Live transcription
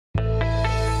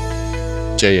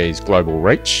GE's global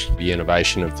reach, the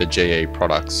innovation of the GE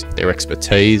products, their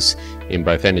expertise in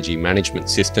both energy management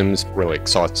systems really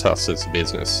excites us as a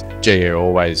business. GE are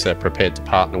always prepared to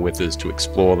partner with us to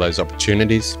explore those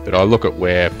opportunities, but I look at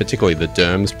where particularly the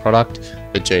DERMS product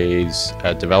that GE's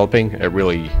developing, it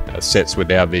really sets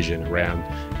with our vision around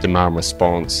demand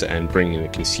response and bringing the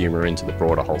consumer into the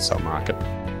broader wholesale market.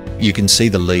 You can see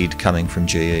the lead coming from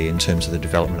GE in terms of the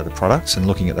development of the products, and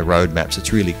looking at the roadmaps,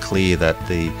 it's really clear that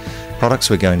the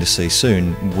products we're going to see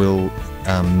soon will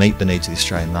meet the needs of the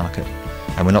Australian market,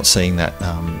 and we're not seeing that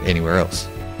anywhere else.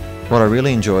 What I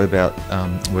really enjoy about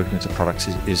working with the products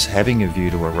is having a view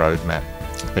to a roadmap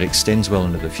that extends well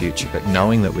into the future, but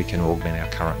knowing that we can augment our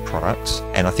current products.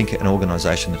 And I think an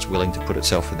organisation that's willing to put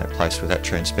itself in that place with that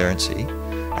transparency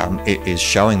it is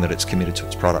showing that it's committed to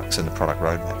its products and the product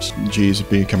roadmaps. GE is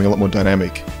becoming a lot more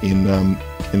dynamic in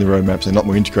the roadmaps and a lot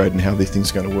more integrated in how these things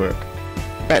are going to work.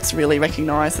 That's really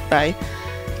recognise that they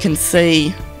can see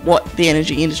what the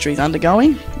energy industry is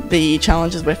undergoing, the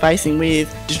challenges we're facing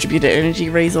with distributed energy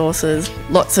resources,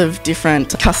 lots of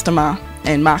different customer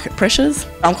and market pressures.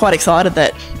 I'm quite excited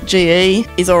that GE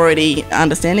is already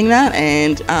understanding that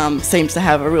and seems to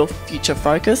have a real future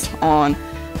focus on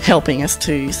helping us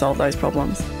to solve those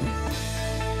problems.